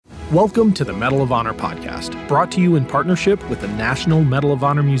Welcome to the Medal of Honor podcast, brought to you in partnership with the National Medal of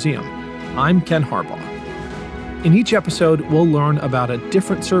Honor Museum. I'm Ken Harbaugh. In each episode, we'll learn about a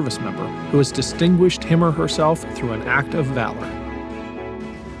different service member who has distinguished him or herself through an act of valor.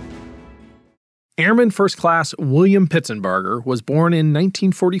 Airman First Class William Pitsenbarger was born in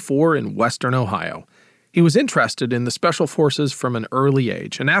 1944 in western Ohio. He was interested in the Special Forces from an early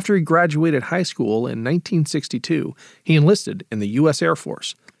age, and after he graduated high school in 1962, he enlisted in the U.S. Air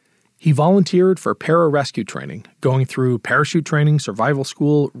Force. He volunteered for pararescue training, going through parachute training, survival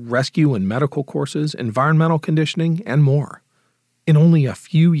school, rescue and medical courses, environmental conditioning, and more. In only a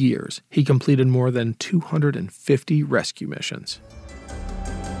few years, he completed more than 250 rescue missions.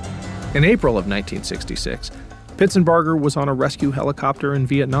 In April of 1966, Pitsenbarger was on a rescue helicopter in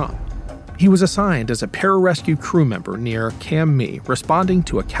Vietnam. He was assigned as a pararescue crew member near Cam Me, responding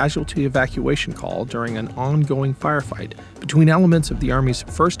to a casualty evacuation call during an ongoing firefight between elements of the Army's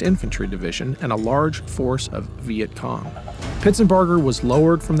 1st Infantry Division and a large force of Viet Cong. Pitsenbarger was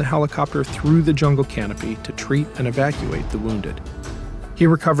lowered from the helicopter through the jungle canopy to treat and evacuate the wounded. He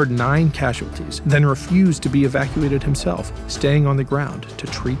recovered 9 casualties, then refused to be evacuated himself, staying on the ground to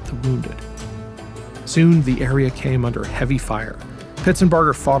treat the wounded. Soon, the area came under heavy fire.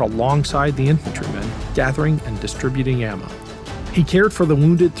 Pitsenbarger fought alongside the infantrymen, gathering and distributing ammo. He cared for the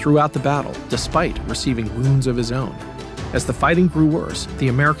wounded throughout the battle, despite receiving wounds of his own. As the fighting grew worse, the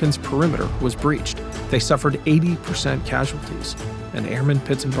Americans' perimeter was breached. They suffered 80% casualties, and Airman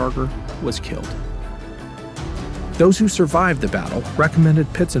Pitsenbarger was killed. Those who survived the battle recommended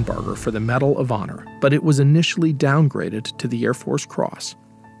Pitsenbarger for the Medal of Honor, but it was initially downgraded to the Air Force Cross.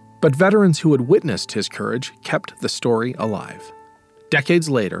 But veterans who had witnessed his courage kept the story alive. Decades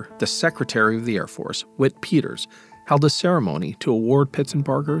later, the Secretary of the Air Force, Whit Peters, held a ceremony to award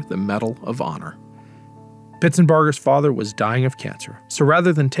Pitsenbarger the Medal of Honor. Pitsenbarger's father was dying of cancer, so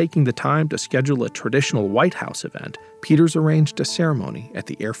rather than taking the time to schedule a traditional White House event, Peters arranged a ceremony at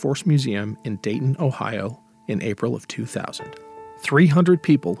the Air Force Museum in Dayton, Ohio, in April of 2000. 300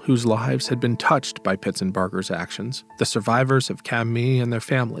 people whose lives had been touched by Pitsenbarger's actions, the survivors of Cam Me and their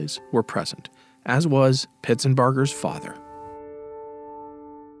families, were present, as was Pitsenbarger's father.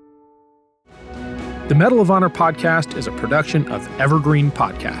 The Medal of Honor podcast is a production of Evergreen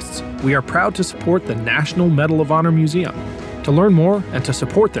Podcasts. We are proud to support the National Medal of Honor Museum. To learn more and to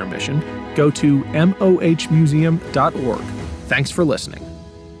support their mission, go to mohmuseum.org. Thanks for listening.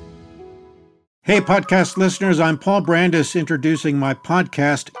 Hey, podcast listeners, I'm Paul Brandis introducing my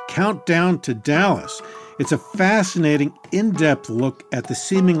podcast, Countdown to Dallas. It's a fascinating, in-depth look at the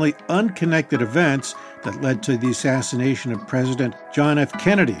seemingly unconnected events that led to the assassination of President John F.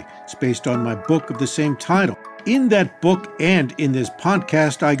 Kennedy. It's based on my book of the same title. In that book and in this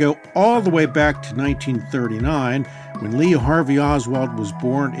podcast, I go all the way back to 1939, when Lee Harvey Oswald was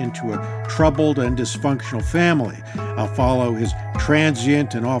born into a troubled and dysfunctional family. I'll follow his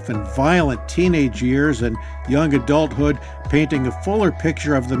transient and often violent teenage years and young adulthood, painting a fuller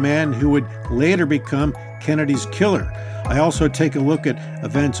picture of the man who would later become Kennedy's killer. I also take a look at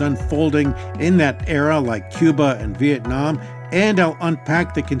events unfolding in that era like Cuba and Vietnam, and I'll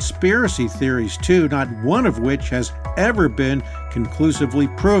unpack the conspiracy theories too, not one of which has ever been conclusively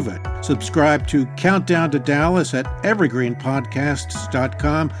proven. Subscribe to Countdown to Dallas at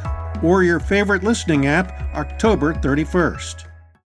evergreenpodcasts.com or your favorite listening app, October 31st.